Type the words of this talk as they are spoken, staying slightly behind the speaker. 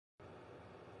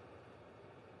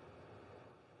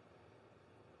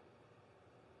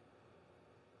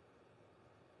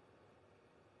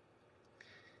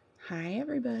Hi,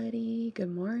 everybody.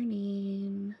 Good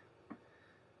morning.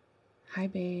 Hi,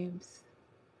 babes.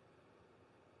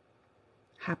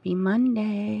 Happy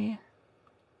Monday.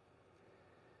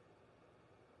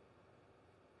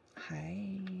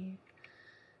 Hi.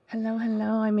 Hello,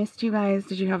 hello. I missed you guys.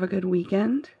 Did you have a good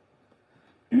weekend?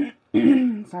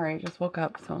 Sorry, I just woke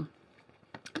up, so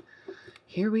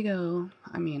here we go.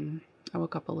 I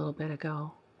woke up a little bit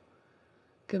ago.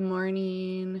 Good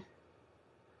morning.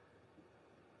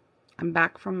 I'm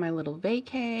back from my little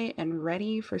vacay and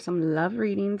ready for some love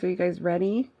readings. Are you guys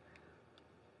ready?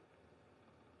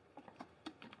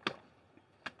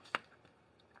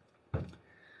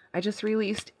 I just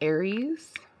released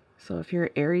Aries. So if you're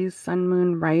Aries, Sun,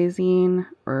 Moon, Rising,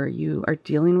 or you are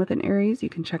dealing with an Aries, you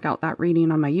can check out that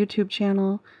reading on my YouTube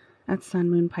channel at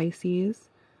Sun, Moon, Pisces.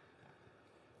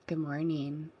 Good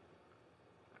morning.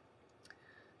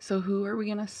 So who are we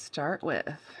going to start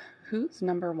with? Who's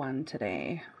number one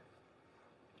today?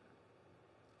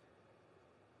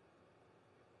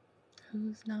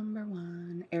 Who's number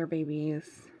one? Air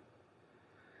babies.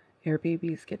 Air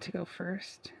babies get to go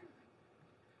first.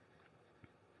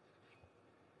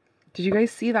 Did you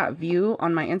guys see that view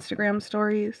on my Instagram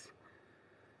stories?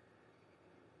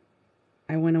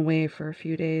 I went away for a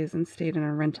few days and stayed in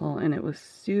a rental, and it was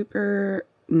super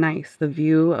nice. The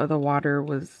view of the water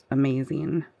was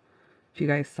amazing. If you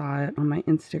guys saw it on my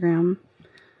Instagram.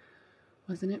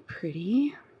 Wasn't it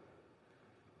pretty?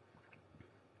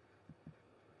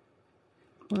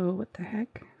 Whoa, what the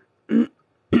heck?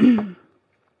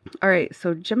 All right,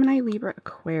 so Gemini, Libra,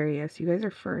 Aquarius. You guys are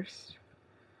first.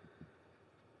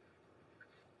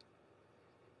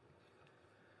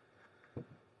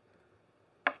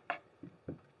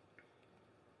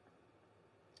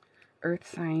 Earth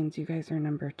signs, you guys are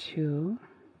number 2.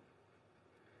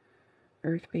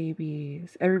 Earth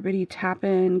babies. Everybody tap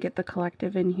in, get the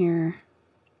collective in here.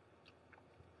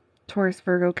 Taurus,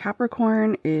 Virgo,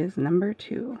 Capricorn is number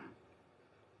 2.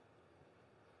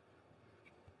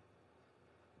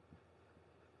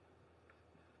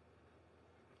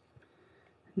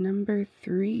 Number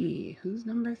 3. Who's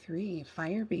number 3?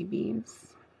 Fire babies.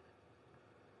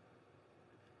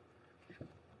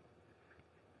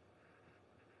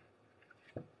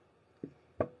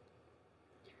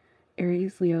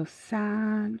 Aries, Leo,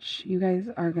 Sag. You guys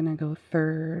are going to go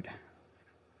third.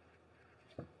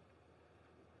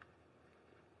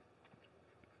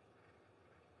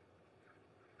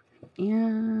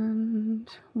 And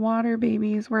water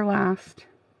babies were last.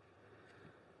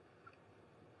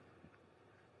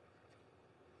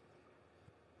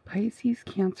 Pisces,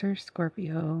 Cancer,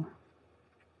 Scorpio.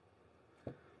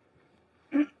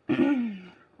 Here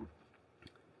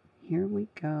we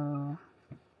go.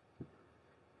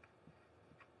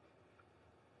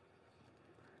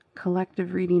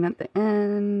 Collective reading at the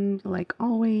end, like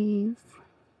always.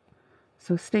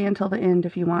 So stay until the end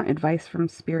if you want advice from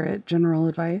Spirit, general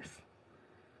advice.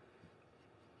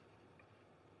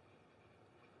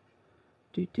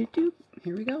 Here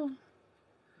we go.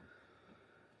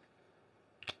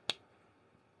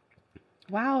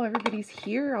 Wow, everybody's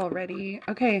here already.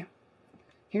 Okay,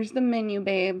 here's the menu,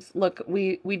 babes. Look,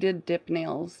 we did dip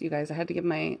nails, you guys. I had to give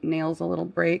my nails a little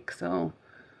break, so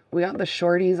we got the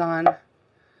shorties on.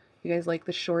 You guys like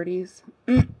the shorties?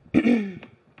 There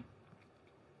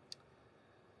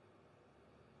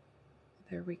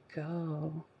we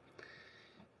go.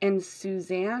 And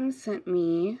Suzanne sent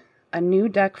me a new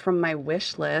deck from my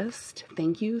wish list.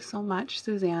 Thank you so much,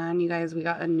 Suzanne. You guys, we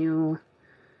got a new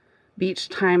Beach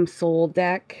Time Soul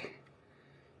deck.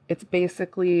 It's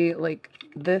basically like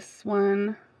this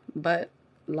one, but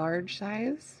large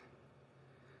size.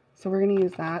 So we're going to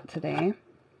use that today.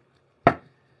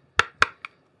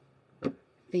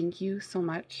 Thank you so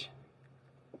much.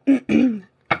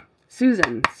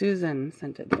 Susan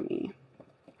sent it to me.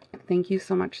 Thank you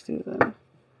so much, Susan.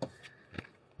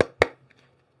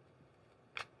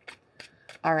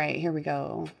 All right, here we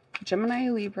go. Gemini,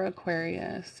 Libra,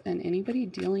 Aquarius, and anybody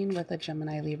dealing with a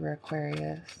Gemini, Libra,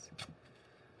 Aquarius.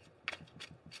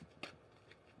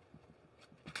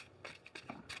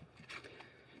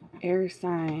 Air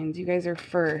signs, you guys are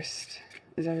first.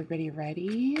 Is everybody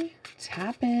ready?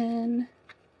 Tap in.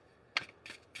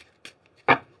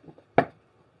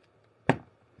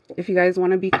 If you guys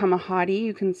want to become a hottie,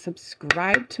 you can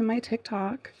subscribe to my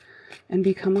TikTok and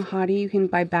become a hottie. You can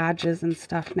buy badges and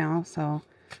stuff now, so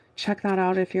check that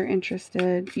out if you're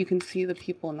interested. You can see the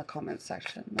people in the comment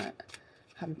section that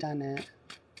have done it.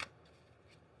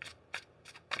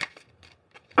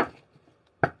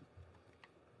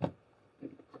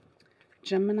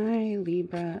 Gemini,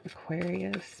 Libra,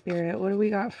 Aquarius, Spirit. What do we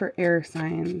got for air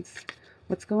signs?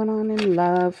 What's going on in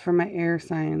love for my air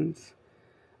signs?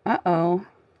 Uh-oh.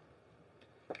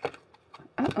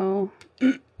 Uh-oh.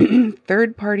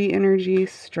 Third party energy,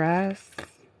 stress.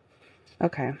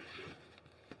 Okay.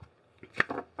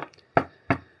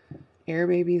 Air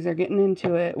babies are getting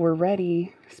into it. We're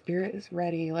ready. Spirit is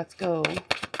ready. Let's go.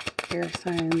 Air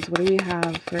signs. What do we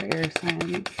have for air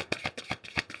signs?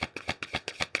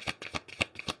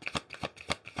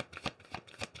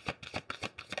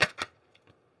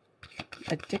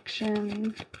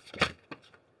 Addiction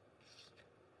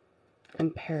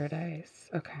and paradise.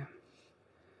 Okay.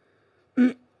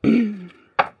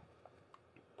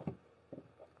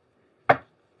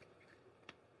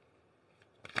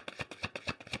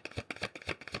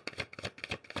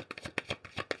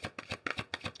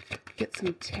 Get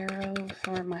some tarot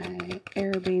for my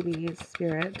air babies,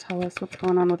 Spirit. Tell us what's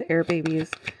going on with air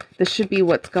babies. This should be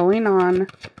what's going on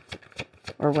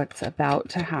or what's about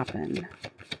to happen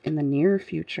in the near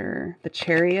future. The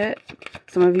Chariot.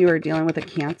 Some of you are dealing with a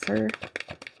Cancer.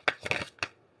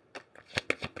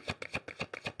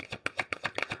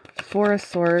 Four of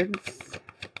Swords.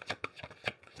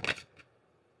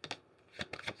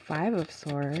 Five of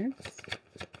Swords.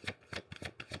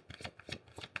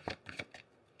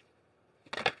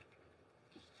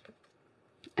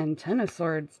 And Ten of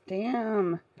Swords.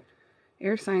 Damn.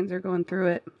 Air signs are going through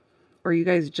it. Or you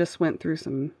guys just went through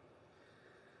some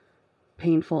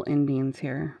painful endings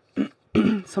here.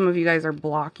 Some of you guys are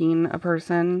blocking a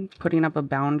person, putting up a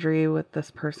boundary with this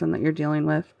person that you're dealing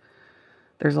with.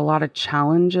 There's a lot of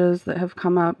challenges that have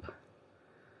come up.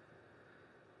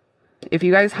 If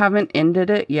you guys haven't ended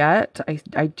it yet,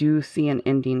 I do see an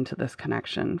ending to this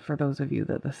connection. For those of you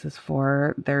that this is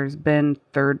for, there's been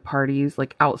third parties,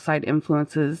 like outside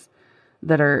influences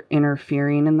that are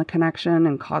interfering in the connection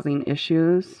and causing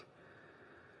issues.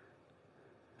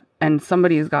 And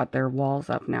somebody's got their walls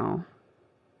up now.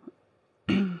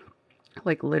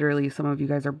 Like literally some of you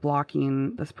guys are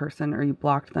blocking this person, or you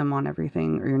blocked them on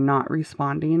everything, or you're not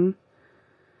responding.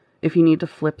 If you need to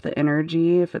flip the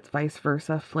energy, if it's vice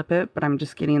versa, flip it. But I'm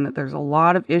just getting that there's a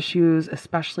lot of issues,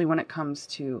 especially when it comes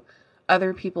to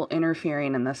other people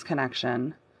interfering in this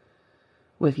connection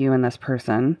with you and this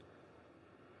person.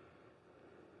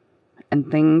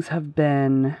 And things have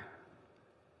been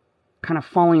kind of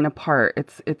falling apart.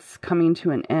 It's coming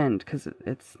to an end because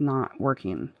it's not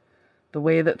working. The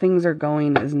way that things are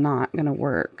going is not going to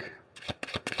work.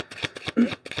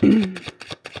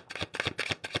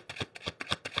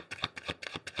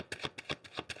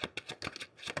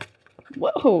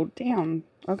 Whoa, damn.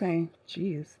 Okay,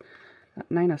 jeez. That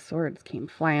Nine of Swords came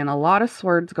flying. A lot of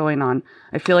swords going on.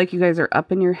 I feel like you guys are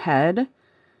up in your head.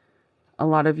 A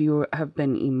lot of you have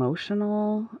been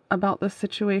emotional about this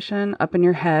situation. Up in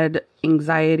your head,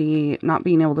 anxiety, not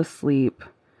being able to sleep,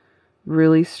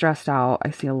 really stressed out. I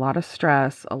see a lot of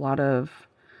stress, a lot of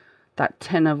that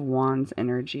Ten of Wands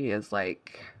energy is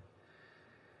like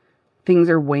things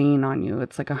are weighing on you.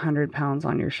 It's like 100 pounds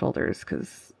on your shoulders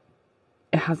because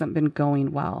it hasn't been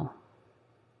going well.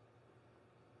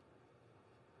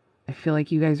 I feel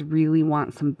like you guys really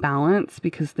want some balance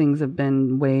because things have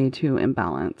been way too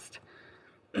imbalanced.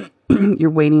 You're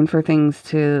waiting for things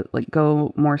to like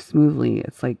go more smoothly.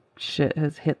 It's like shit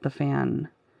has hit the fan.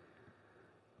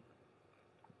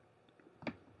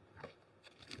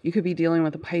 You could be dealing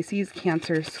with a Pisces,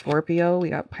 Cancer, Scorpio.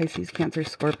 We got Pisces, Cancer,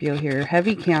 Scorpio here.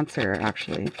 Heavy Cancer,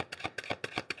 actually.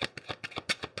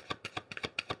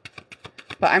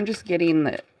 But I'm just getting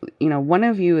that, you know, one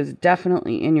of you is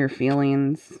definitely in your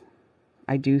feelings.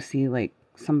 I do see like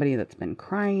somebody that's been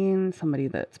crying, somebody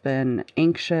that's been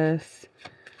anxious,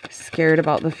 scared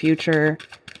about the future.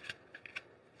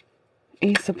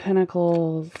 Ace of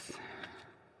Pentacles,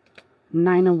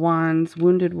 Nine of Wands,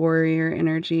 Wounded Warrior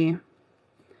energy.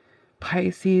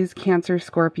 Pisces, Cancer,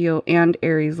 Scorpio, and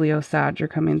Aries, Leo, Sag are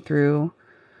coming through.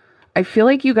 I feel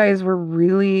like you guys were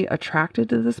really attracted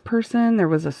to this person. There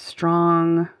was a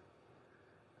strong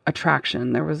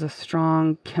attraction. There was a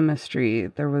strong chemistry.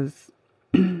 There was,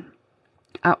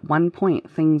 at one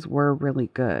point, things were really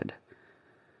good.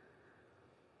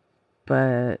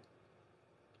 But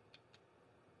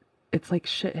it's like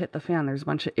shit hit the fan. There's a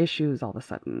bunch of issues all of a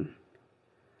sudden.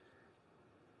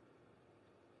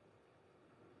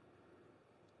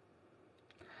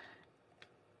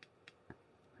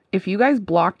 If you guys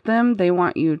blocked them, they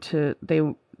want you to they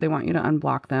want you to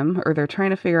unblock them, or they're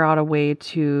trying to figure out a way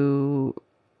to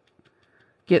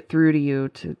get through to you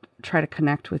to try to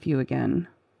connect with you again.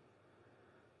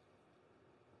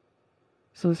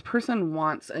 So this person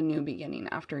wants a new beginning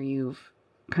after you've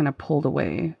kind of pulled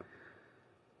away.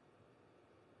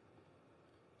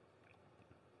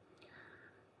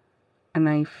 And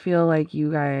I feel like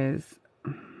you guys,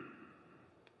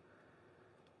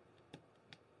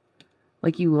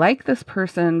 like you like this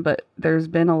person, but there's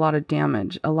been a lot of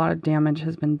damage. A lot of damage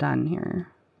has been done here.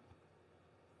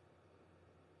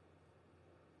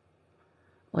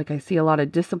 Like I see a lot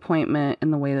of disappointment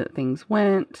in the way that things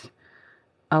went.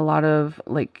 A lot of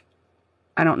like,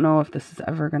 I don't know if this is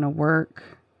ever going to work.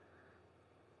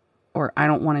 Or I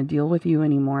don't want to deal with you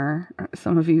anymore.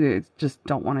 Some of you just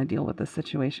don't want to deal with this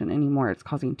situation anymore. It's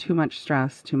causing too much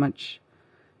stress, too much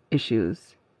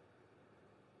issues.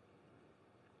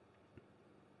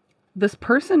 This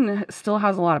person still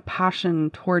has a lot of passion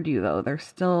toward you, though. They're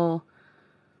still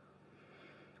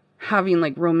having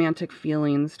like romantic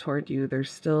feelings toward you. They're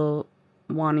still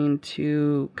wanting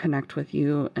to connect with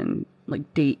you and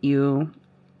like date you.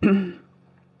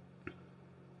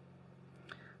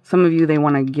 Some of you, they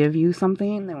want to give you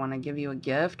something. They want to give you a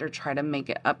gift or try to make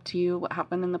it up to you what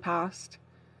happened in the past.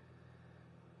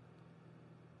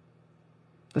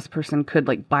 This person could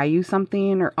like buy you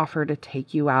something or offer to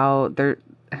take you out.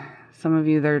 Some of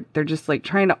you, they're just like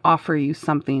trying to offer you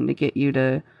something to get you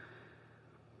to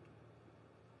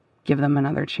give them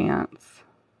another chance.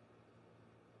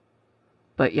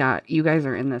 But yeah, you guys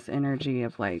are in this energy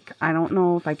of like, I don't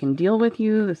know if I can deal with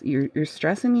you. You're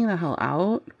stressing me the hell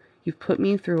out. You've put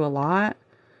me through a lot.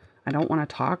 I don't want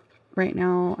to talk right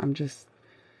now. It's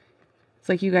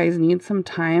like you guys need some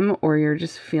time, or you're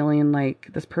just feeling like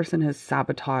this person has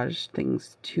sabotaged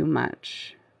things too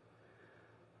much.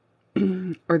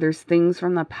 Or there's things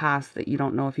from the past that you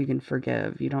don't know if you can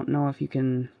forgive. You don't know if you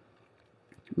can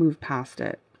move past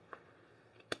it.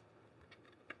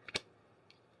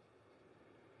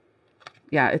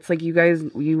 Yeah, it's like you guys,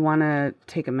 you want to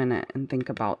take a minute and think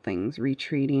about things,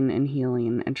 retreating and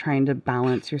healing and trying to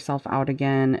balance yourself out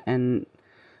again.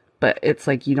 But it's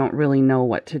like you don't really know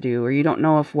what to do, or you don't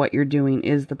know if what you're doing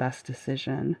is the best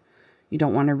decision. You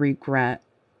don't want to regret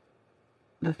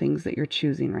the things that you're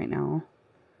choosing right now.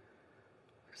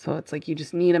 So it's like you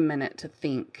just need a minute to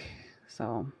think.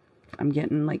 So I'm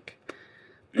getting like,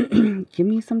 give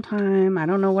me some time. I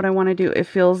don't know what I want to do. It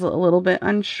feels a little bit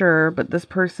unsure, but this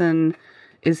person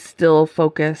is still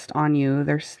focused on you.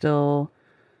 They're still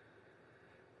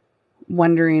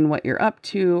wondering what you're up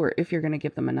to, or if you're going to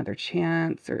give them another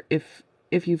chance, or if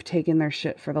you've taken their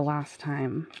shit for the last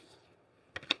time.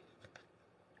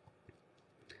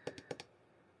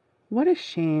 What a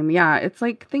shame. Yeah, it's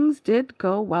like things did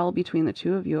go well between the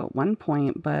two of you at one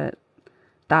point, but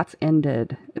that's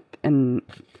ended. And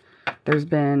there's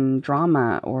been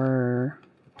drama or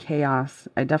chaos.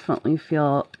 I definitely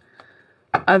feel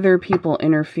other people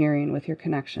interfering with your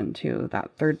connection too.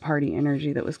 That third party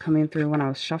energy that was coming through when I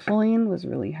was shuffling was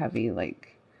really heavy,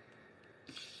 like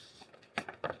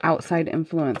outside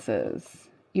influences.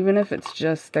 Even if it's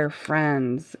just their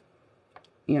friends,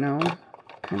 you know,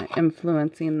 kind of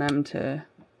influencing them to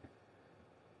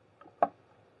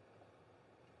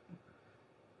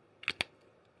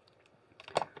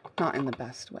not in the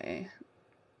best way.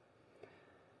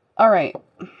 All right,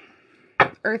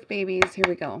 Earth babies, here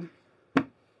we go.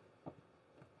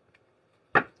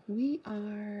 We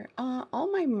are,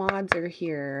 all my mods are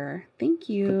here. Thank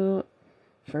you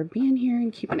for being here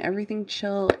and keeping everything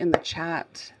chill in the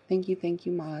chat. Thank you,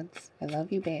 mods. I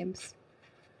love you, babes.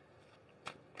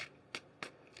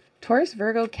 Taurus,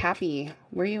 Virgo, Cappy,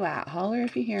 where you at? Holler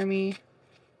if you hear me.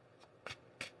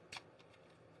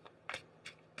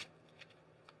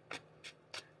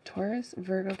 Taurus,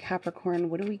 Virgo, Capricorn,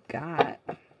 what do we got?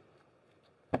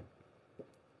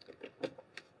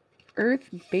 Earth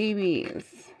babies.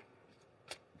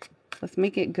 Let's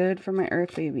make it good for my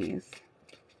Earth babies.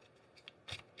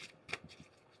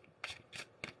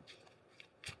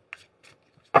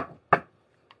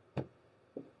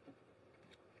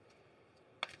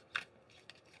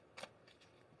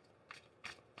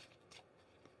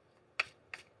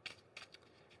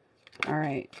 All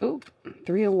right. Oh,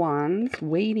 3 of Wands.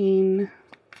 Waiting.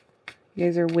 You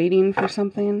guys are waiting for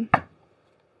something?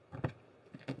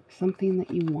 Something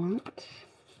that you want?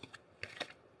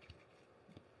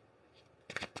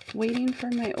 Waiting for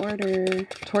my order.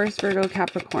 Taurus, Virgo,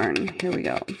 Capricorn. Here we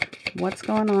go. What's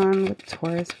going on with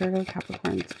Taurus, Virgo,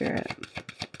 Capricorn spirit?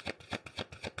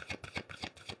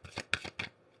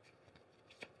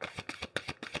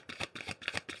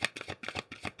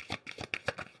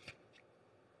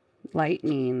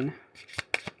 Lightning.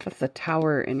 That's the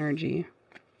Tower energy.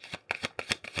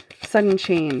 Sudden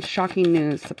change, shocking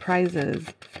news, surprises,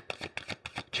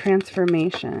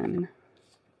 transformation.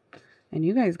 And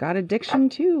you guys got addiction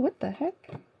too. What the heck?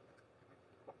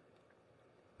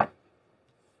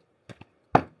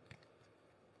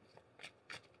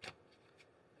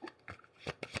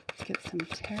 Let's get some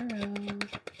tarot.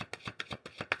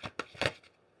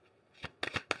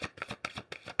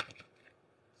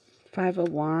 Five of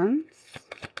Wands.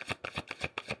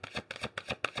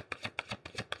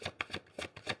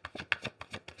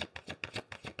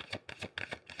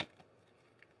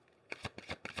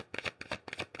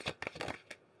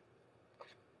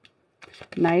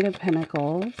 Knight of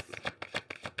Pentacles.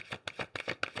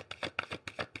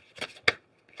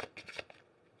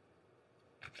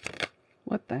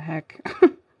 What the heck?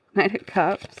 Knight of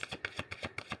Cups.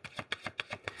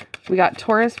 We got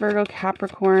Taurus, Virgo,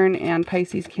 Capricorn, and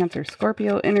Pisces, Cancer,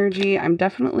 Scorpio energy. I'm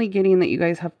definitely getting that you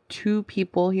guys have two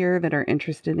people here that are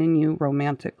interested in you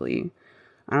romantically.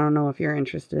 I don't know if you're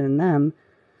interested in them,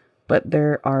 but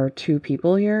there are two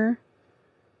people here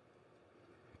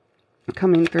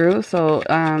coming through. So,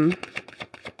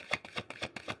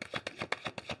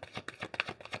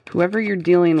 whoever you're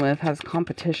dealing with has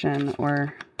competition,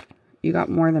 or you got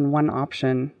more than one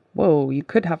option. Whoa, you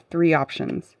could have three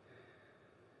options.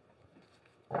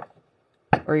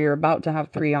 Or you're about to have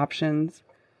three options.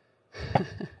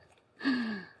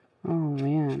 Oh,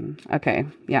 man. Okay.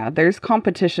 Yeah, there's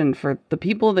competition for the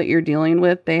people that you're dealing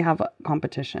with. They have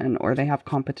competition, or they have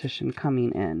competition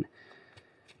coming in.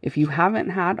 If you haven't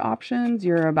had options,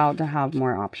 you're about to have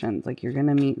more options. Like, you're going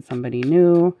to meet somebody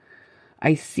new.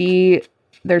 I see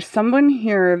there's someone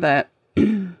here that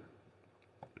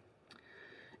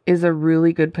is a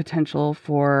really good potential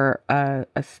for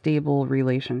a stable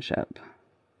relationship.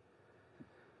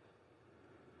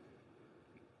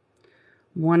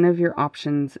 One of your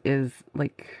options is,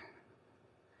 like,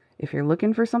 if you're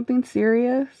looking for something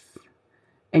serious,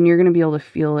 and you're going to be able to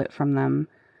feel it from them,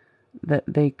 that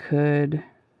they could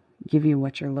give you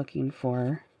what you're looking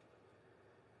for.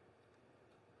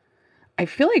 I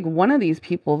feel like one of these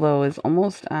people, though, is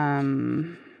almost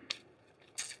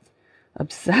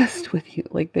obsessed with you.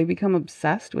 Like, they become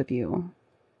obsessed with you.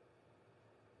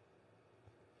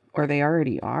 Or they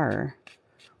already are.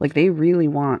 Like, they really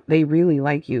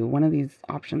like you. One of these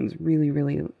options really,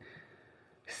 really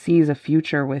sees a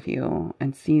future with you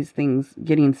and sees things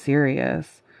getting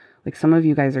serious. Like, some of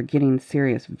you guys are getting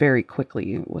serious very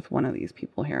quickly with one of these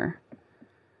people here.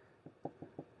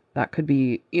 That could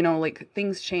be, you know, like,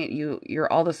 things change.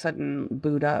 You're all of a sudden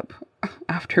booed up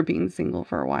after being single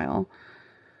for a while.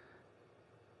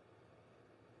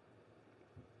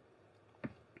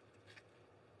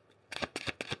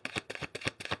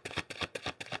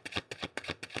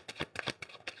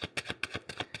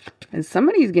 And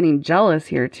somebody's getting jealous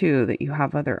here too, that you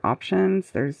have other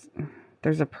options. There's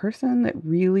a person that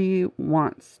really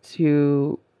wants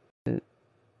to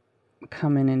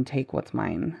come in and take what's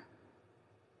mine.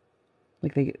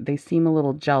 Like, they seem a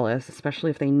little jealous,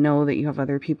 especially if they know that you have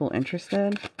other people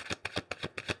interested.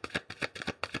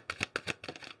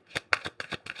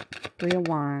 Three of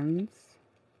Wands.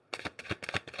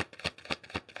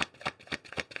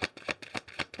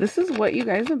 This is what you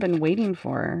guys have been waiting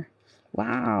for.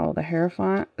 Wow, the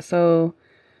Hierophant. So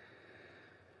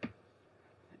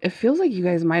it feels like you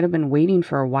guys might have been waiting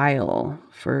for a while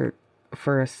for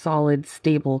a solid,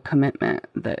 stable commitment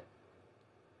that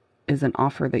is an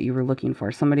offer that you were looking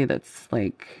for. Somebody that's,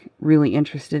 like, really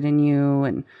interested in you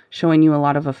and showing you a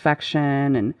lot of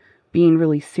affection and being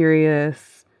really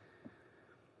serious.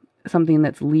 Something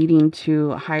that's leading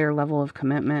to a higher level of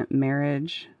commitment,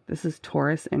 marriage. This is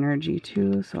Taurus energy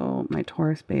too, so my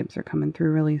Taurus babes are coming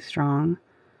through really strong.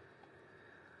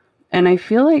 And I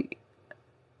feel like,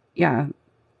 yeah,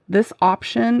 this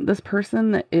option, this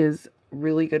person that is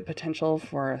really good potential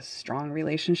for a strong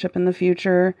relationship in the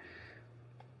future,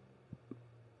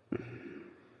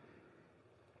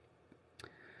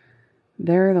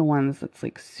 they're the ones that's,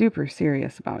 like, super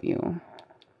serious about you.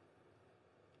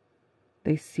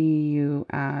 They see you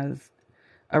as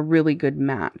a really good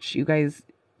match. You guys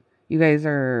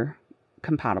are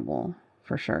compatible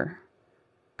for sure.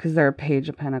 Because they're a Page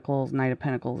of Pentacles, Knight of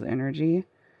Pentacles energy.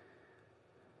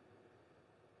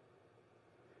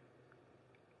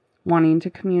 Wanting to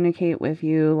communicate with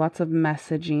you. Lots of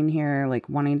messaging here. Like,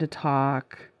 wanting to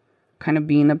talk. Kind of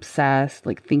being obsessed.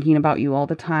 Like, thinking about you all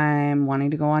the time. Wanting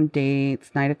to go on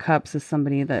dates. Knight of Cups is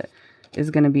somebody that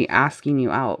is going to be asking you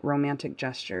out. Romantic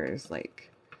gestures.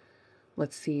 Like,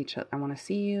 let's see each other. I want to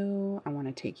see you. I want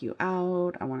to take you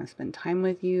out. I want to spend time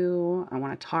with you. I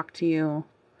want to talk to you.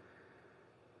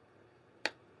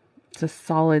 It's a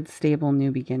solid, stable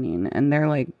new beginning. And they're,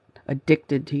 like,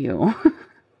 addicted to you.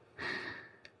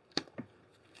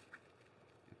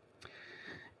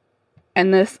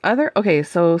 And this other, okay,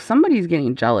 so somebody's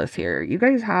getting jealous here. You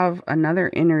guys have another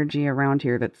energy around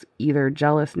here that's either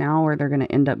jealous now, or they're going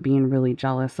to end up being really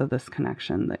jealous of this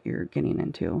connection that you're getting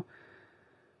into.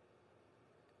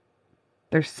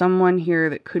 There's someone here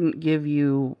that couldn't give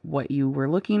you what you were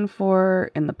looking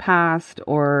for in the past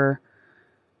or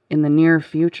in the near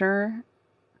future.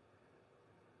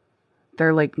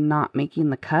 They're like not making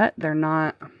the cut.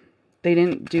 They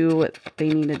didn't do what they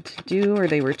needed to do, or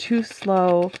they were too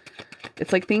slow.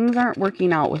 It's like things aren't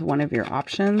working out with one of your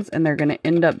options, and they're going to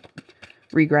end up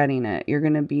regretting it. You're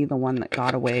going to be the one that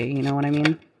got away. You know what I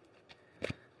mean?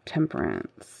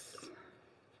 Temperance.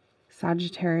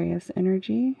 Sagittarius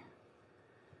energy.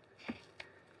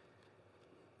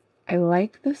 I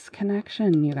like this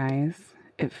connection, you guys.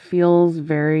 It feels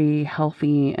very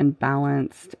healthy and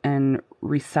balanced and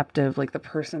receptive. Like the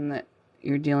person that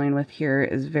you're dealing with here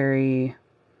is very,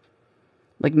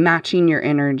 like, matching your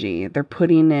energy. They're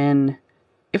putting in,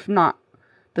 if not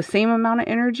the same amount of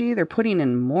energy, they're putting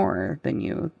in more than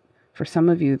you. For some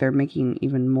of you, they're making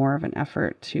even more of an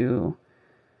effort to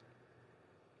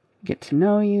get to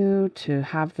know you, to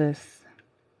have this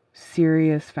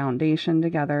serious foundation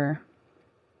together.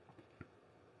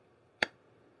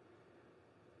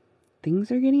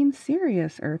 Things are getting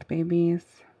serious, Earth babies.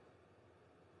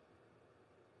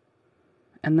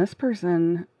 And this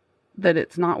person that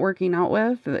it's not working out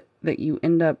with, that you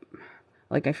end up,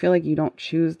 like, I feel like you don't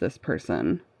choose this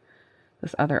person,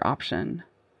 this other option.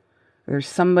 There's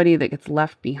somebody that gets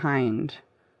left behind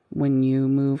when you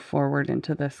move forward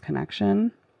into this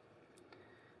connection.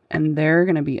 And they're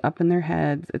going to be up in their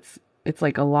heads. It's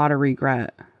like a lot of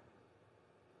regret.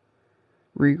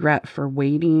 Regret for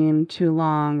waiting too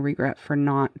long. Regret for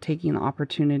not taking the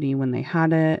opportunity when they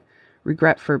had it.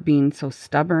 Regret for being so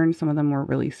stubborn. Some of them were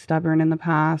really stubborn in the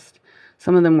past.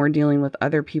 Some of them were dealing with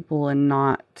other people and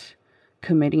not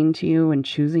committing to you and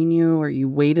choosing you, or you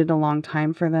waited a long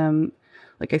time for them.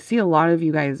 Like, I see a lot of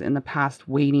you guys in the past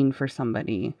waiting for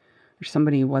somebody, or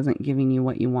somebody wasn't giving you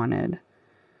what you wanted.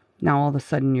 Now all of a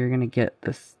sudden you're going to get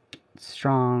this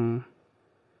strong,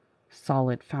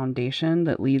 solid foundation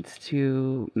that leads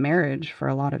to marriage for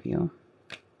a lot of you.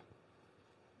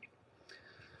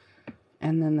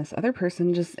 And then this other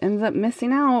person just ends up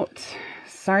missing out.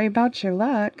 Sorry about your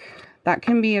luck. That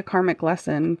can be a karmic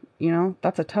lesson, you know?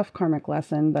 That's a tough karmic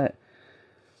lesson, but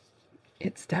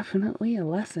it's definitely a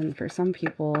lesson for some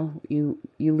people. You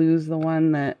lose the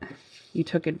one that you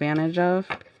took advantage of.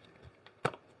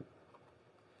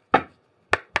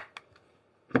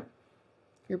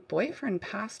 Your boyfriend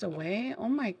passed away? Oh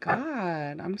my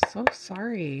God. I'm so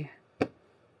sorry.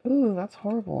 Ooh, that's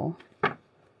horrible.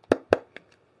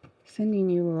 Sending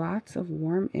you lots of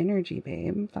warm energy,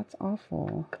 babe. That's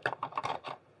awful.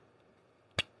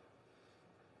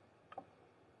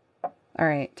 All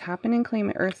right, tap in and claim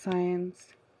it, Earth signs.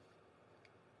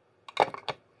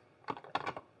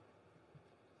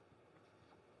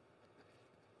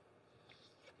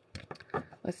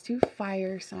 Let's do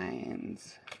fire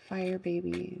signs. Fire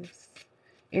babies.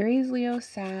 Aries, Leo,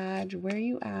 Sag. Where are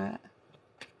you at?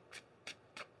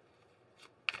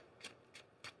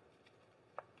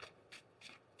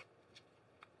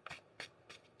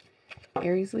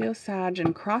 Aries, Leo, Sag,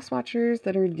 and cross watchers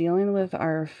that are dealing with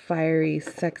our fiery,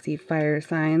 sexy fire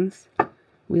signs.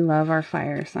 We love our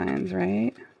fire signs,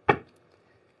 right?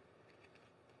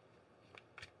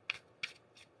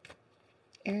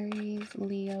 Aries,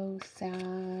 Leo,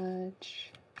 Sag.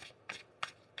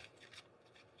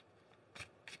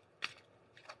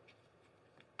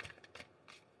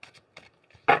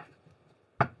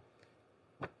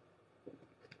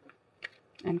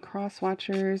 And cross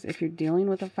watchers, if you're dealing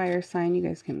with a fire sign, you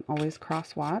guys can always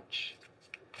cross watch.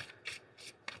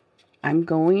 I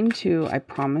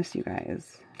promise you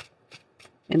guys,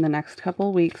 in the next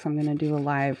couple weeks, I'm going to do a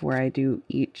live where I do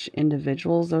each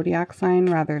individual zodiac sign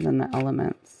rather than the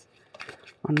elements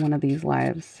on one of these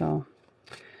lives. So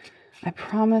I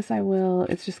promise I will.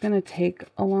 It's just going to take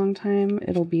a long time.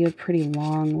 It'll be a pretty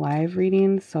long live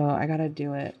reading, so I got to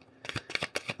do it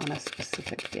on a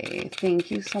specific day. Thank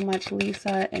you so much,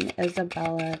 Lisa and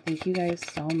Isabella. Thank you guys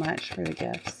so much for the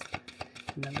gifts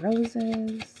and the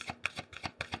roses.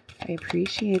 I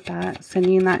appreciate that.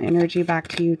 Sending that energy back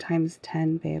to you times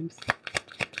 10, babes.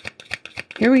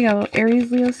 Here we go.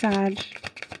 Aries, Leo, Sag.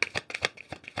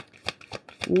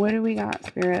 What do we got,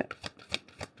 Spirit?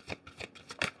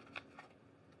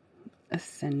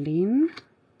 Ascending.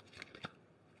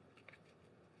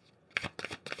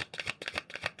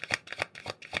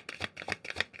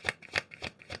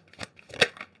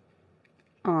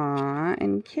 Aw,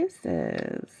 and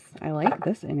kisses. I like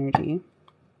this energy.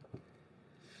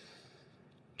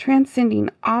 Transcending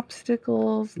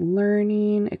obstacles,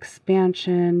 learning,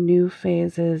 expansion, new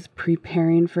phases,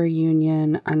 preparing for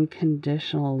union,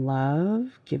 unconditional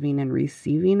love, giving and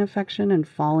receiving affection, and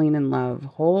falling in love.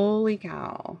 Holy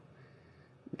cow.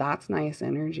 that's nice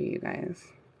energy, you guys.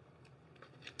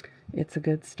 It's a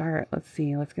good start. Let's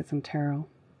see. Let's get some tarot.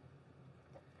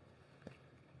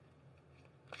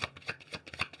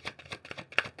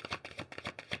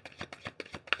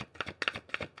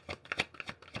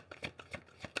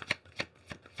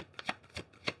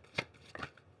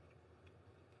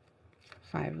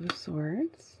 Five of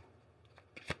Swords.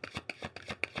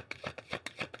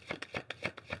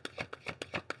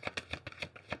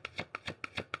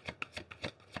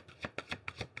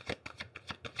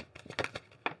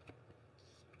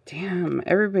 Damn,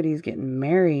 everybody's getting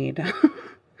married.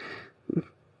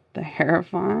 The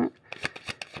Hierophant.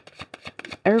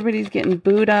 Everybody's getting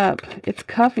booed up. It's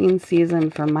cuffing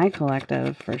season for my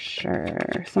collective, for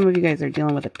sure. Some of you guys are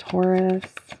dealing with a Taurus.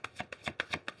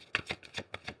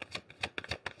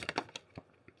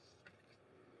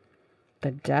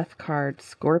 The Death card,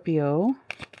 Scorpio.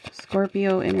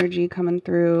 Scorpio energy coming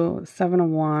through. Seven of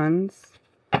Wands.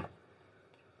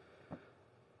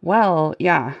 Well,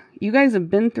 yeah, you guys have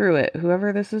been through it.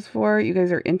 Whoever this is for, you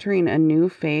guys are entering a new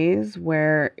phase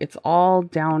where it's all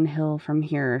downhill from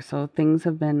here. So things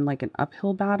have been like an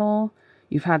uphill battle.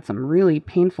 You've had some really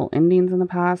painful endings in the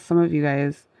past. Some of you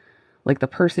guys, like the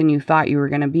person you thought you were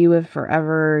going to be with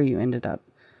forever, you ended up,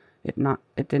 it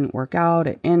didn't work out.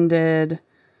 It ended.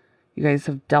 You guys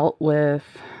have dealt with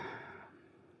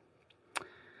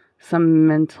some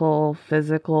mental,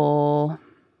 physical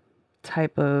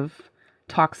type of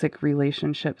toxic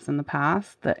relationships in the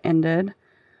past that ended,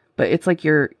 but it's like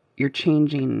you're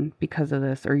changing because of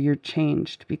this, or you're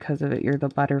changed because of it. You're the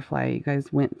butterfly. You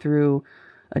guys went through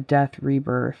a death,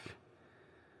 rebirth,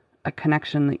 a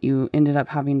connection that you ended up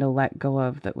having to let go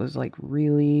of that was like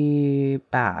really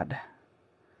bad,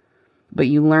 but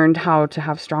you learned how to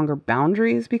have stronger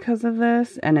boundaries because of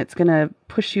this, and it's going to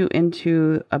push you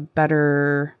into a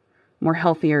better, more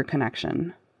healthier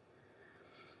connection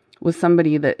with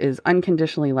somebody that is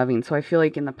unconditionally loving. So I feel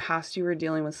like in the past you were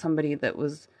dealing with somebody that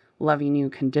was loving you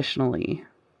conditionally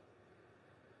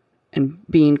and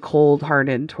being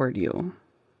cold-hearted toward you.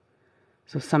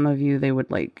 So some of you, they would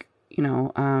like, you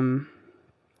know,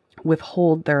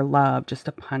 withhold their love just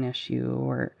to punish you,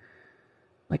 or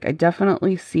like I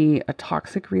definitely see a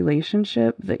toxic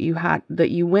relationship that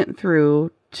you went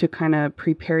through to kind of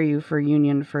prepare you for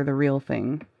union for the real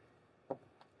thing.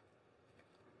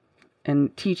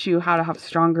 And teach you how to have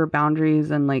stronger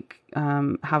boundaries and like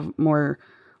have more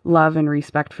love and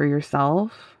respect for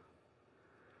yourself.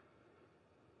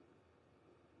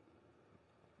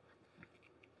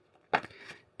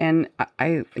 And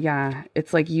yeah,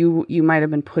 it's like you might have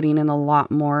been putting in a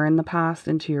lot more in the past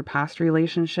into your past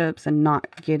relationships and not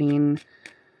getting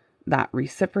that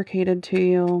reciprocated to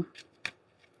you.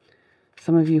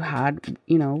 Some of you had,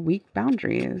 you know, weak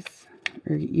boundaries.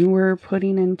 Or you were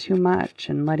putting in too much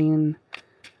and letting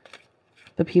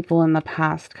the people in the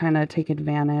past kind of take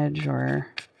advantage, or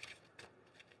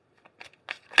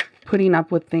putting up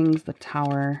with things, the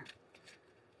Tower.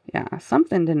 Yeah,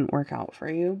 something didn't work out for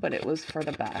you, but it was for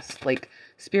the best. Like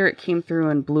Spirit came through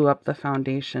and blew up the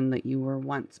foundation that you were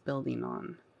once building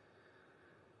on.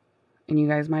 And you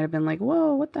guys might have been like,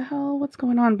 whoa, what the hell? What's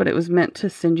going on? But it was meant to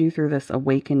send you through this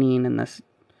awakening and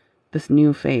this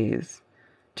new phase,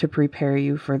 to prepare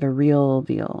you for the real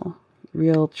deal,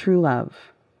 real true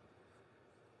love.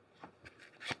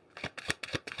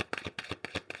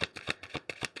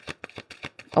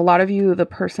 A lot of you, the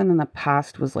person in the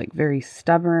past was like very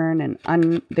stubborn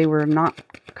and they were not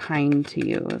kind to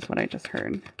you, is what I just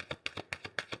heard.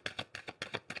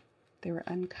 They were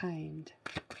unkind.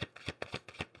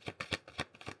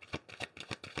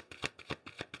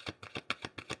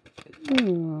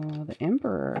 Ooh, the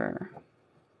Emperor.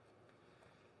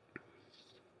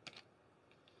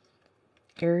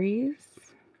 Aries,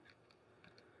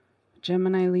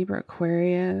 Gemini, Libra,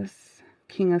 Aquarius,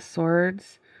 King of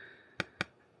Swords.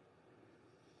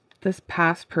 This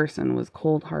past person was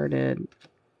cold-hearted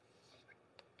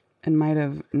and might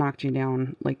have knocked you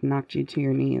down, like knocked you to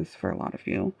your knees for a lot of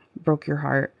you. Broke your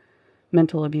heart.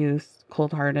 Mental abuse,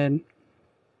 cold-hearted.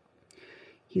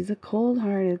 He's a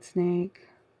cold-hearted snake.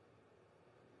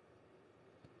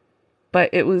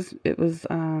 But it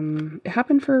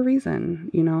happened for a reason,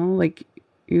 you know, like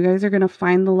you guys are going to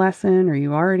find the lesson, or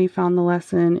you already found the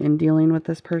lesson in dealing with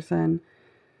this person.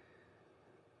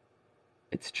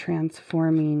 It's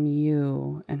transforming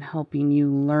you and helping you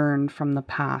learn from the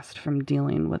past, from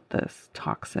dealing with this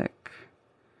toxic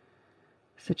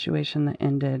situation that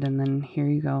ended. And then here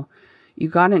you go. You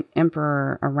got an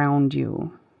Emperor around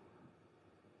you.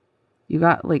 You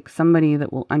got like somebody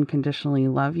that will unconditionally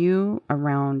love you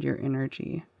around your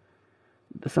energy.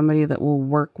 Somebody that will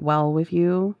work well with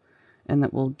you and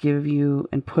that will give you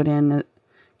and put in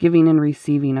giving and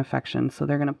receiving affection. So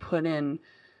they're going to put in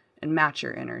and match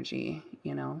your energy,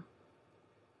 you know.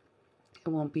 It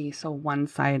won't be so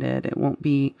one-sided. It won't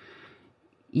be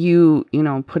you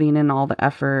know, putting in all the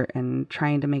effort and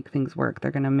trying to make things work.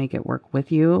 They're going to make it work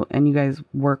with you, and you guys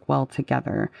work well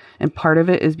together. And part of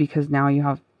it is because now you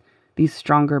have these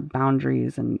stronger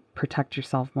boundaries and protect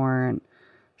yourself more. And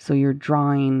so you're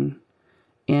drawing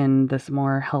in this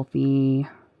more healthy,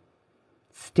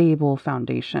 stable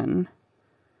foundation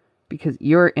because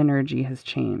your energy has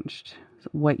changed. So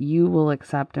what you will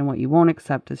accept and what you won't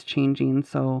accept is changing.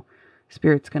 So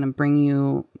Spirit's going to bring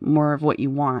you more of what you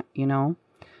want, you know?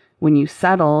 When you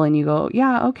settle and you go,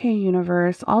 yeah, okay,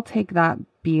 universe, I'll take that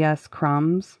BS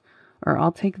crumbs, or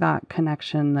I'll take that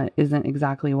connection that isn't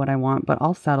exactly what I want, but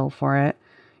I'll settle for it.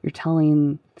 You're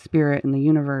telling Spirit and the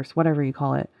universe, whatever you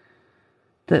call it,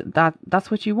 that's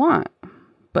what you want.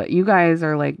 But you guys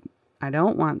are like, I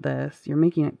don't want this. You're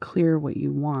making it clear what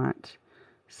you want.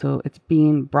 So it's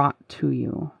being brought to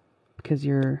you because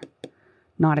you're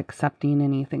not accepting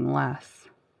anything less.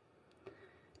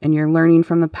 And you're learning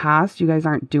from the past. You guys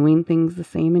aren't doing things the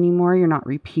same anymore. You're not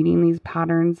repeating these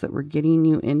patterns that were getting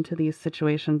you into these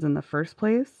situations in the first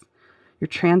place. You're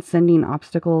transcending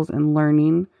obstacles and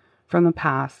learning from the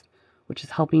past, which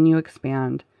is helping you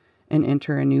expand and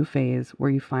enter a new phase where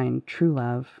you find true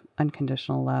love,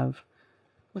 unconditional love,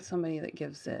 with somebody that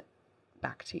gives it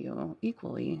back to you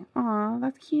equally. Aw,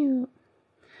 that's cute.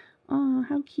 Aw,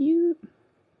 how cute.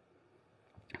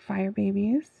 Fire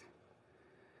babies.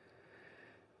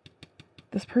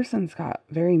 This person's got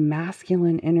very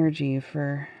masculine energy.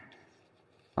 For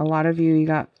a lot of you, you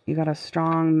got a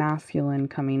strong masculine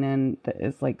coming in that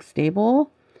is like stable,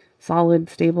 solid,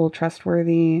 stable,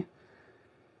 trustworthy,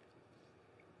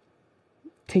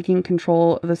 taking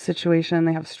control of the situation.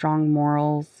 They have strong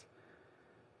morals.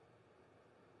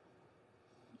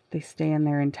 They stay in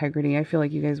their integrity. I feel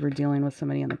like you guys were dealing with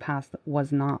somebody in the past that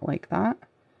was not like that.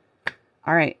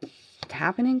 All right.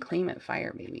 Tap in and claim it,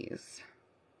 fire babies.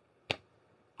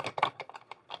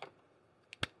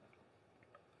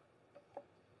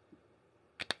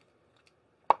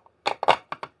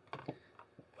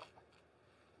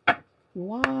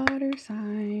 Water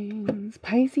signs.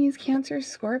 Pisces, Cancer,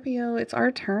 Scorpio. It's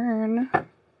our turn. Are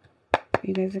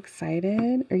you guys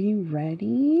excited? Are you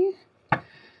ready? Are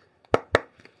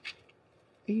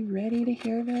you ready to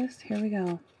hear this? Here we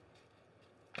go.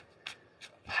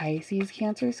 Pisces,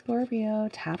 Cancer, Scorpio.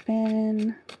 Tap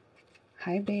in.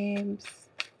 Hi, babes.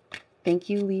 Thank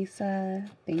you, Lisa.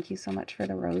 Thank you so much for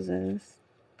the roses.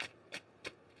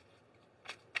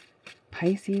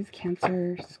 Pisces,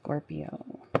 Cancer,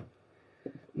 Scorpio.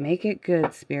 Make it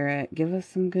good, Spirit. Give us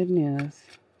some good news.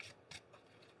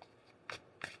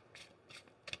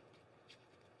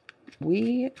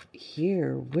 We're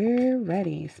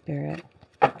ready, Spirit.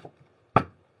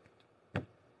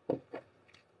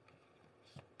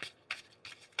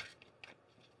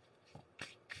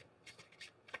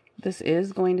 This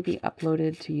is going to be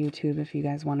uploaded to YouTube. If you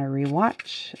guys want to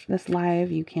rewatch this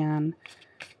live, you can.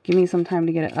 Give me some time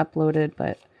to get it uploaded,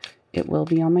 but it will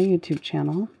be on my YouTube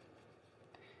channel.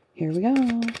 Here we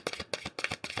go.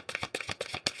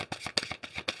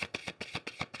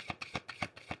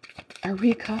 Are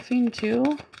we coughing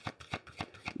too?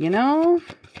 You know?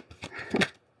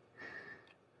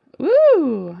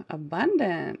 Woo!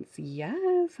 Abundance.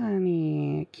 Yes,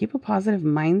 honey. Keep a positive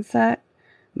mindset.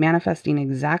 Manifesting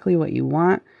exactly what you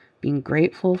want. Being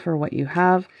grateful for what you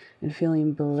have. And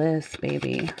feeling bliss,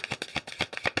 baby.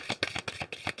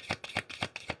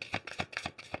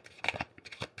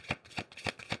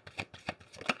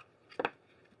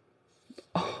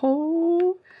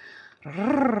 Oh.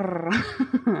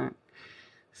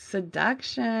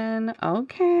 Seduction.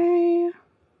 Okay.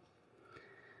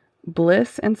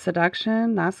 Bliss and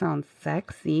seduction. That sounds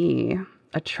sexy.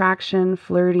 Attraction,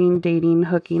 flirting, dating,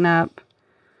 hooking up.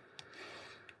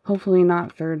 Hopefully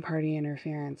not third party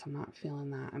interference. I'm not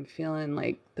feeling that. I'm feeling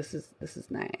like this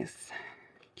is nice.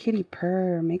 Kitty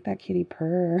purr. Make that kitty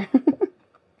purr.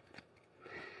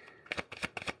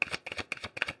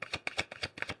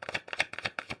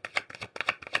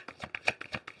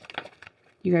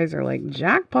 You guys are like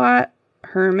jackpot.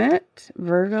 Hermit,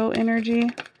 Virgo energy.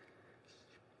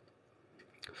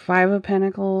 5 of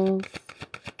Pentacles.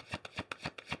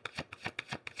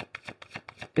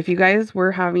 If you guys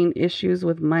were having issues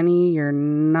with money, you're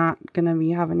not going to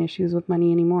be having issues with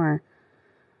money anymore.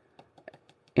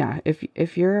 Yeah,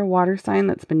 if you're a water sign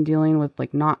that's been dealing with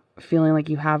like not feeling like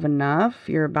you have enough,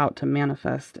 you're about to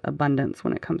manifest abundance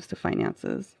when it comes to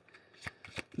finances.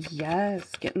 Yes,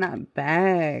 getting that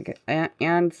bag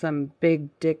and some big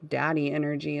dick daddy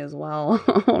energy as well.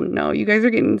 Oh no, you guys are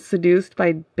getting seduced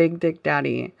by big dick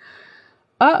daddy.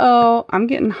 Uh-oh, I'm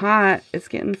getting hot. It's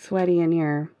getting sweaty in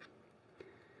here.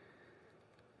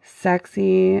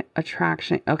 Sexy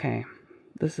attraction. Okay,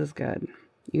 this is good.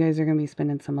 You guys are going to be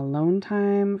spending some alone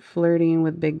time flirting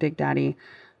with big dick daddy.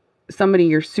 Somebody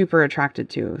you're super attracted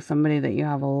to. Somebody that you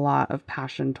have a lot of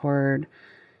passion toward.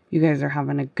 You guys are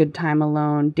having a good time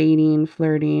alone, dating,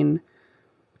 flirting.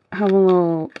 Have a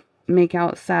little make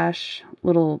out sesh,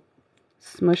 little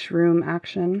smush room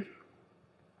action.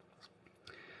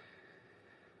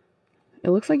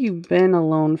 It looks like you've been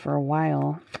alone for a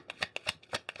while.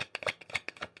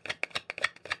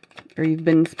 Or you've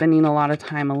been spending a lot of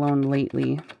time alone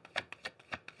lately.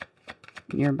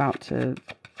 You're about to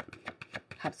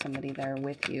have somebody there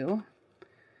with you.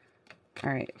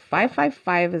 All right,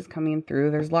 555 is coming through.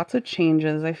 There's lots of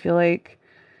changes. I feel like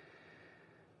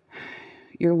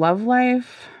your love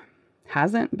life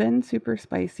hasn't been super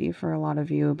spicy for a lot of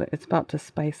you, but it's about to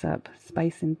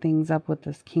spicing things up with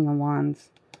this King of Wands.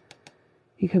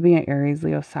 He could be an Aries,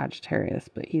 Leo, Sagittarius,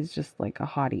 but he's just like a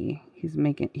hottie. He's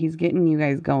getting you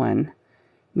guys going,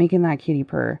 making that kitty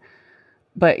purr.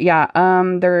 But yeah,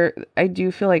 I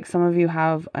do feel like some of you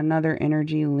have another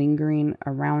energy lingering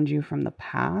around you from the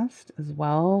past as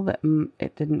well that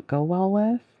it didn't go well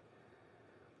with.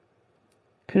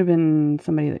 Could have been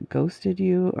somebody that ghosted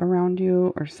you around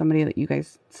you, or somebody that you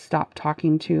guys stopped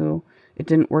talking to. It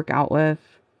didn't work out with.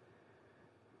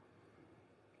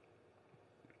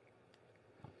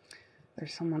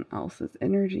 There's someone else's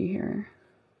energy here.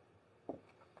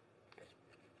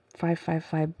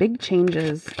 555. Big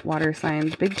changes, water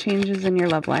signs. Big changes in your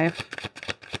love life.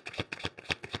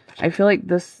 I feel like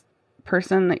this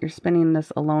person that you're spending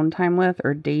this alone time with,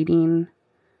 or dating,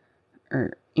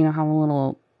 or, you know, having a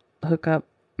little hookup,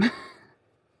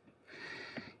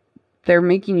 they're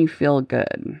making you feel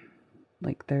good.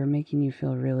 Like, they're making you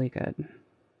feel really good.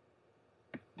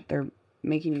 They're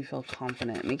making you feel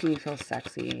confident, making you feel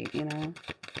sexy, you know?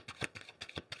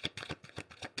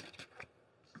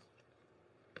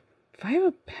 5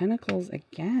 of Pentacles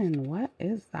again. What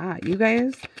is that? You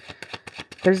guys,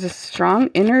 there's a strong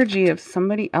energy of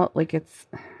somebody else. Like,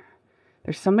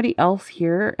 there's somebody else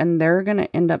here, and they're going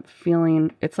to end up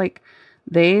feeling, it's like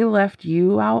they left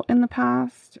you out in the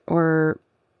past, or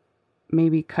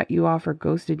maybe cut you off or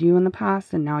ghosted you in the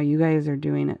past, and now you guys are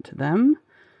doing it to them.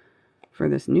 For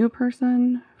this new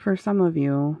person, for some of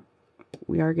you,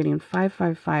 we are getting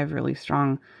 555 really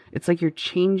strong. It's like you're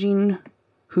changing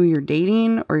who you're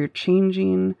dating, or you're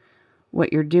changing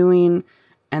what you're doing,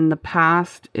 and the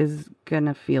past is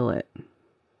gonna feel it.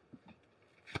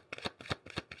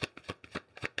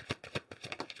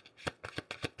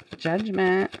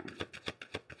 Judgment.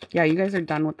 Yeah, you guys are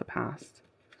done with the past.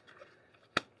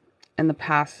 And the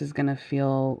past is gonna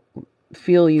feel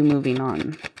you moving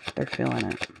on. They're feeling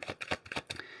it.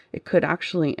 It could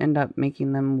actually end up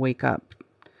making them wake up.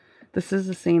 This is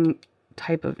the same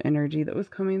type of energy that was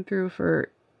coming through for,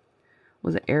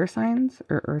 was it air signs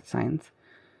or earth signs?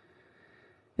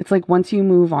 It's like once you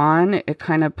move on, it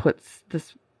kind of puts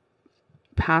this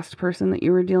past person that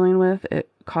you were dealing with, it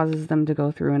causes them to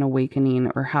go through an awakening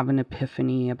or have an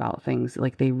epiphany about things.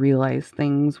 Like they realize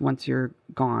things once you're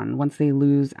gone, once they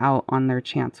lose out on their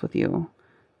chance with you.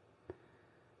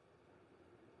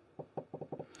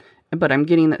 But I'm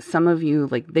getting that some of you,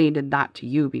 like, they did that to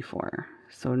you before.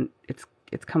 So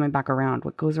it's coming back around.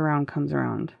 What goes around comes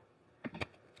around.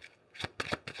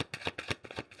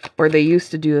 Or they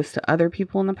used to do this to other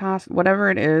people in the past.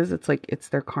 Whatever it is, it's like it's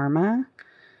their karma.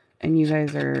 And you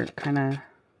guys are kind of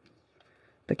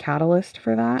the catalyst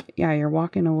for that. Yeah, you're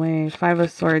walking away. 5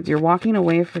 of Swords. You're walking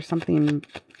away for something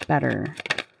better.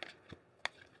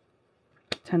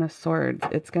 10 of Swords.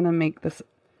 It's going to make this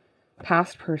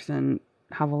past person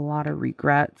have a lot of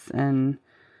regrets and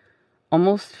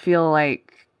almost feel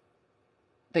like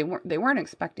they weren't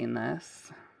expecting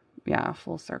this. Yeah,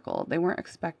 full circle. They weren't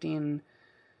expecting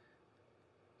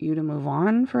you to move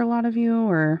on for a lot of you,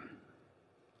 or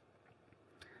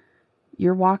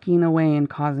you're walking away and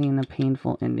causing a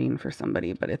painful ending for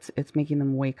somebody, but it's making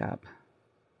them wake up.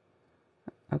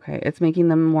 Okay, it's making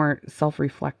them more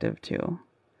self-reflective too.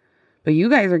 But you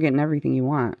guys are getting everything you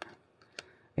want.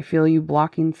 I feel you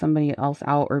blocking somebody else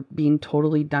out or being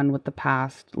totally done with the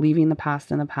past, leaving the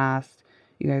past in the past.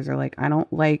 You guys are like, I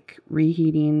don't like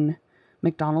reheating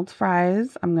McDonald's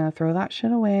fries. I'm going to throw that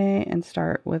shit away and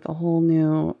start with a whole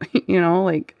new, you know,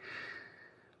 like,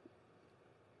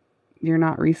 you're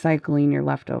not recycling your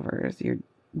leftovers. You're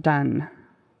done.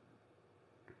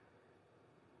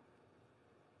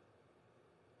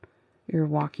 You're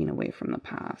walking away from the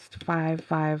past. 5,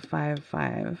 5, 5,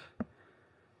 5.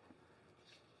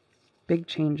 Big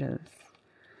changes.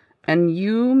 And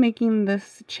you making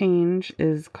this change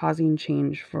is causing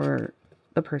change for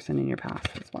the person in your past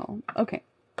as well. Okay.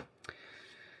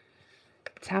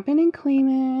 Tap in and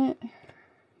claim it.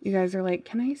 You guys are like,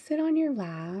 can I sit on your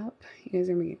lap? You guys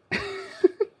are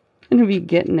gonna be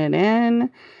getting it in.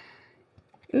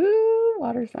 Ooh,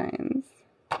 water signs.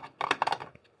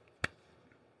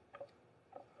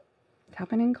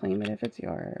 Tap in and claim it if it's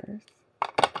yours.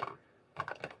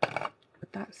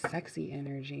 With that sexy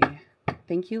energy.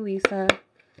 Thank you, Lisa.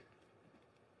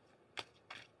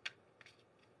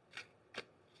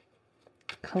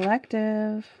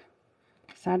 Collective.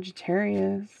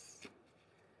 Sagittarius.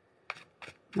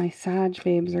 My Sag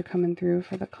babes are coming through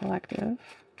for the collective.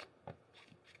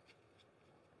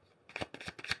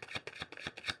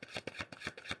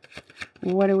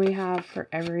 What do we have for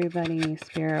everybody,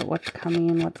 Spirit? What's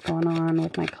coming? What's going on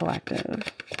with my collective?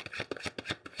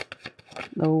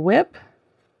 The Whip.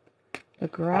 The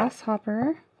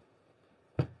Grasshopper.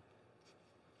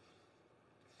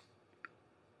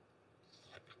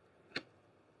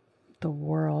 The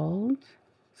World.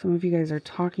 Some of you guys are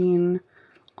talking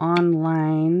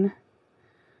online.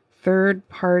 Third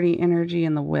party energy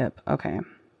in the Whip. Okay.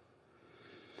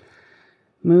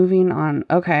 Moving on.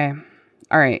 Okay.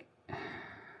 All right.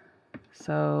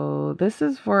 So this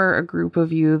is for a group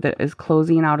of you that is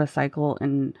closing out a cycle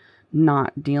and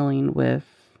not dealing with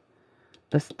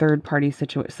this third party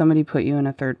situation. Somebody put you in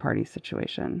a third party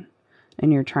situation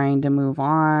and you're trying to move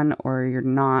on, or you're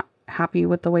not happy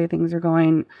with the way things are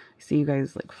going. I see you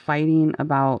guys like fighting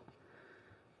about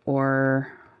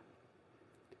or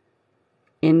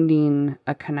ending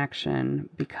a connection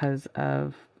because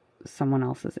of someone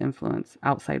else's influence,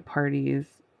 outside parties,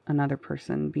 another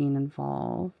person being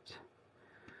involved,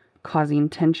 causing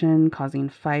tension, causing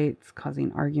fights,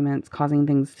 causing arguments, causing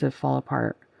things to fall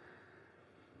apart.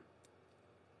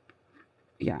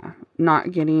 Yeah,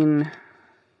 not getting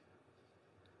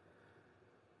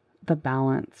the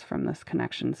balance from this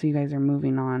connection. So you guys are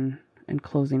moving on and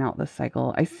closing out this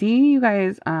cycle. I see you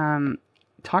guys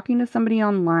talking to somebody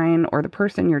online, or the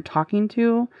person you're talking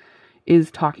to is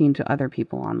talking to other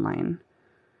people online.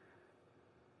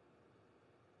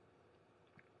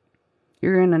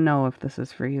 You're going to know if this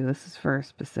is for you. This is for a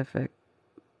specific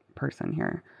person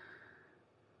here.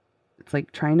 It's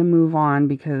like trying to move on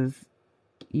because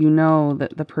you know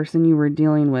that the person you were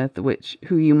dealing with,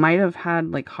 who you might have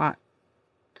had like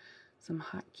some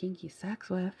hot kinky sex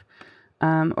with,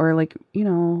 or like, you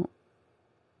know,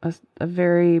 a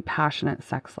very passionate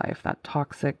sex life, that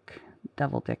toxic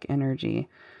devil dick energy,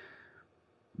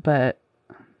 but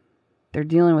they're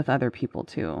dealing with other people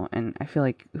too. And I feel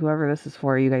like whoever this is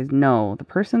for, you guys know the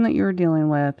person that you're dealing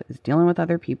with is dealing with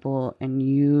other people, and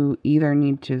you either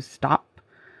need to stop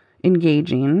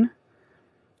engaging,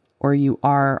 or you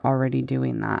are already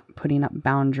doing that, putting up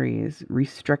boundaries,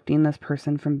 restricting this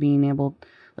person from being able,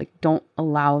 like, don't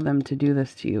allow them to do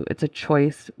this to you. It's a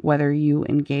choice whether you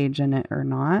engage in it or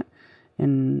not.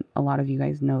 And a lot of you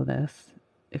guys know this.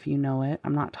 If you know it,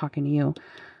 I'm not talking to you.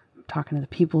 I'm talking to the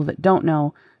people that don't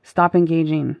know. Stop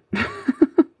engaging.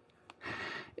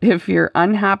 If you're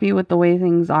unhappy with the way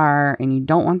things are and you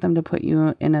don't want them to put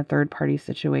you in a third party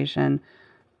situation,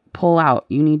 pull out.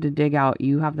 You need to dig out.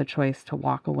 You have the choice to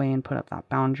walk away and put up that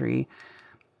boundary.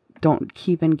 Don't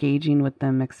keep engaging with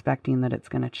them expecting that it's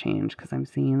going to change, because I'm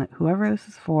seeing that whoever this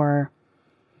is for,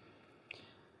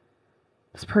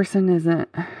 this person isn't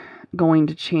going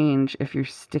to change if you're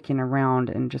sticking around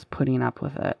and just putting up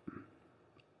with it.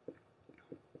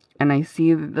 And I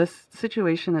see that this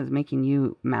situation is making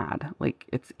you mad. Like,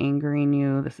 it's angering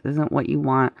you. This isn't what you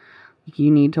want.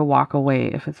 You need to walk away.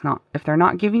 If they're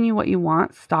not giving you what you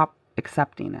want, stop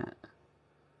accepting it.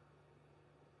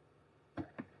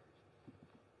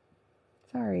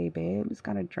 Sorry, babe. Just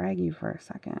gotta drag you for a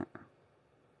second.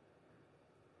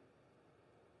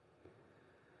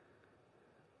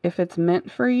 If it's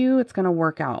meant for you, it's gonna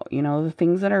work out. You know, the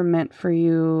things that are meant for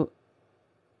you,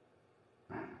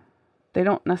 they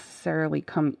don't necessarily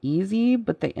come easy,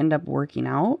 but they end up working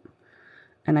out.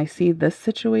 And I see this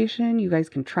situation, you guys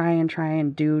can try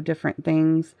and do different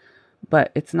things,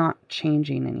 but it's not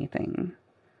changing anything.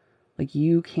 Like,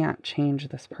 you can't change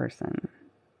this person.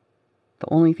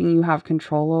 The only thing you have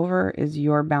control over is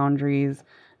your boundaries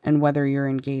and whether you're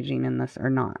engaging in this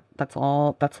or not. That's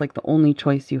all. That's like the only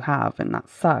choice you have, and that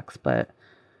sucks, but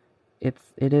it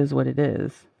is what it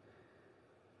is.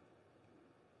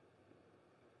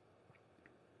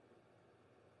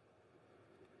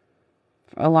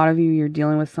 A lot of you, you're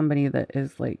dealing with somebody that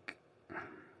is like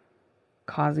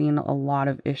causing a lot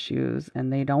of issues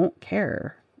and they don't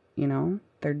care, you know?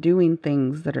 They're doing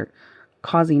things that are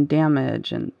causing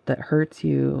damage and that hurts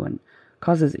you and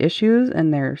causes issues,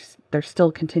 and they're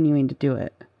still continuing to do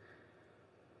it.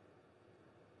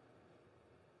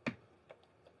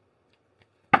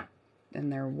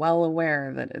 And they're well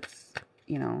aware that it's,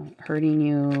 you know, hurting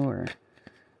you or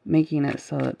making it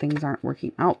so that things aren't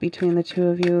working out between the two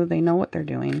of you. They know what they're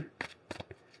doing.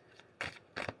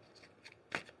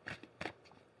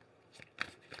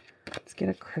 Let's get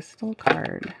a crystal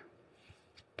card.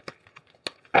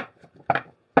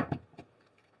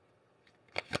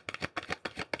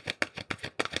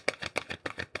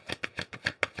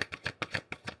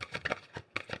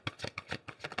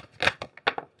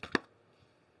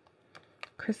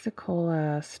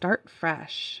 Chrysicola, start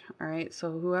fresh. All right,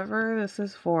 so whoever this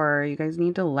is for, you guys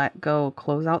need to let go,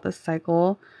 close out this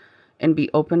cycle, and be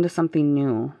open to something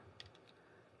new.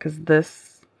 Because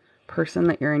this person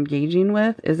that you're engaging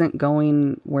with isn't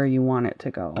going where you want it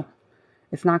to go.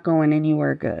 It's not going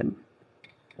anywhere good.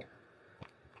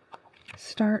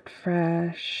 Start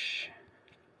fresh.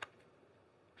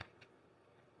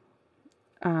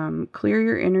 Clear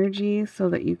your energy so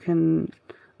that you can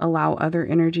allow other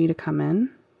energy to come in.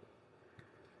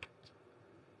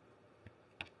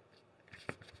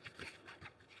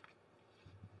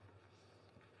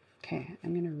 Okay,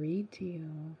 I'm going to read to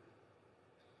you.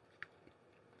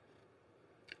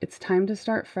 It's time to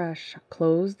start fresh.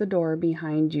 Close the door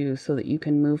behind you so that you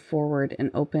can move forward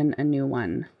and open a new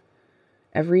one.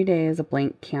 Every day is a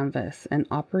blank canvas, an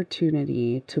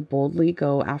opportunity to boldly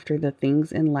go after the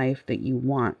things in life that you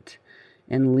want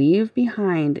and leave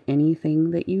behind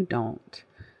anything that you don't.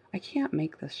 I can't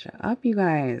make this shit up, you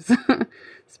guys.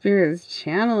 Spirit is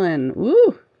channeling.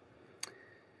 Woo!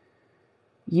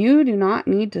 You do not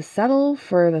need to settle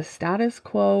for the status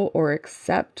quo or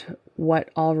accept what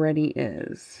already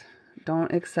is.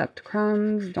 Don't accept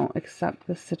crumbs. Don't accept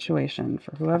this situation.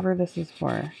 For whoever this is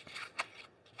for,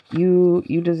 you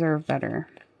deserve better.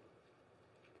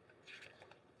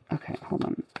 Okay, hold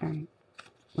on. I'm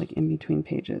like in between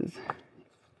pages.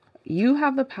 You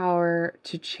have the power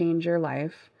to change your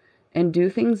life and do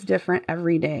things different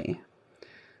every day.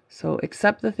 So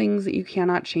accept the things that you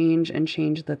cannot change and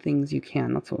change the things you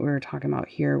can. That's what we were talking about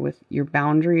here with your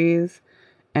boundaries,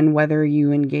 and whether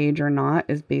you engage or not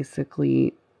is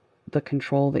basically the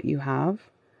control that you have.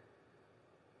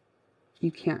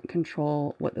 You can't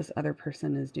control what this other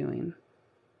person is doing.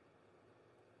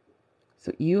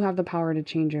 So you have the power to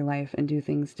change your life and do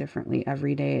things differently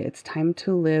every day. It's time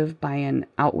to live by an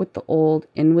out with the old,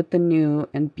 in with the new,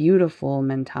 and beautiful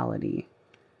mentality.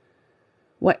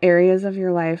 What areas of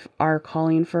your life are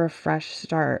calling for a fresh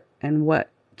start, and what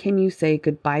can you say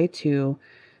goodbye to,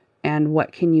 and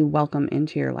what can you welcome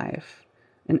into your life?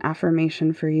 An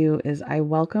affirmation for you is, I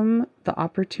welcome the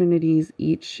opportunities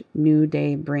each new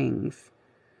day brings.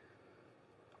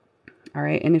 All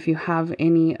right, and if you have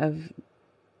any of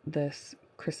this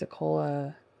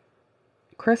chrysicola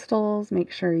crystals,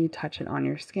 make sure you touch it on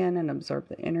your skin and absorb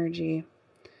the energy,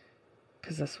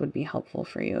 because this would be helpful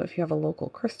for you. If you have a local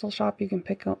crystal shop, you can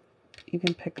pick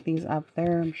these up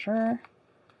there, I'm sure.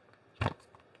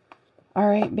 All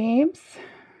right, babes.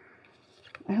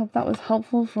 I hope that was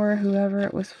helpful for whoever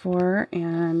it was for,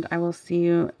 and I will see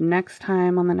you next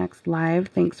time on the next live.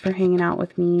 Thanks for hanging out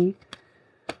with me.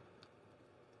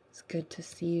 It's good to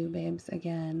see you, babes,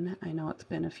 again. I know it's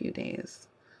been a few days.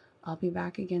 I'll be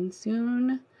back again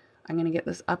soon. I'm going to get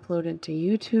this uploaded to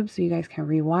YouTube so you guys can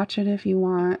rewatch it if you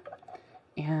want.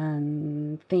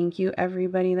 And thank you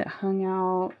everybody that hung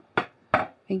out.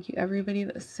 Thank you everybody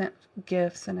that sent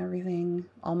gifts and everything.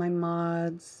 All my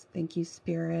mods. Thank you,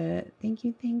 Spirit. Thank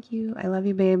you, thank you. I love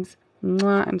you, babes.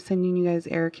 Mwah. I'm sending you guys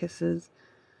air kisses.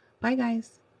 Bye,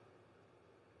 guys.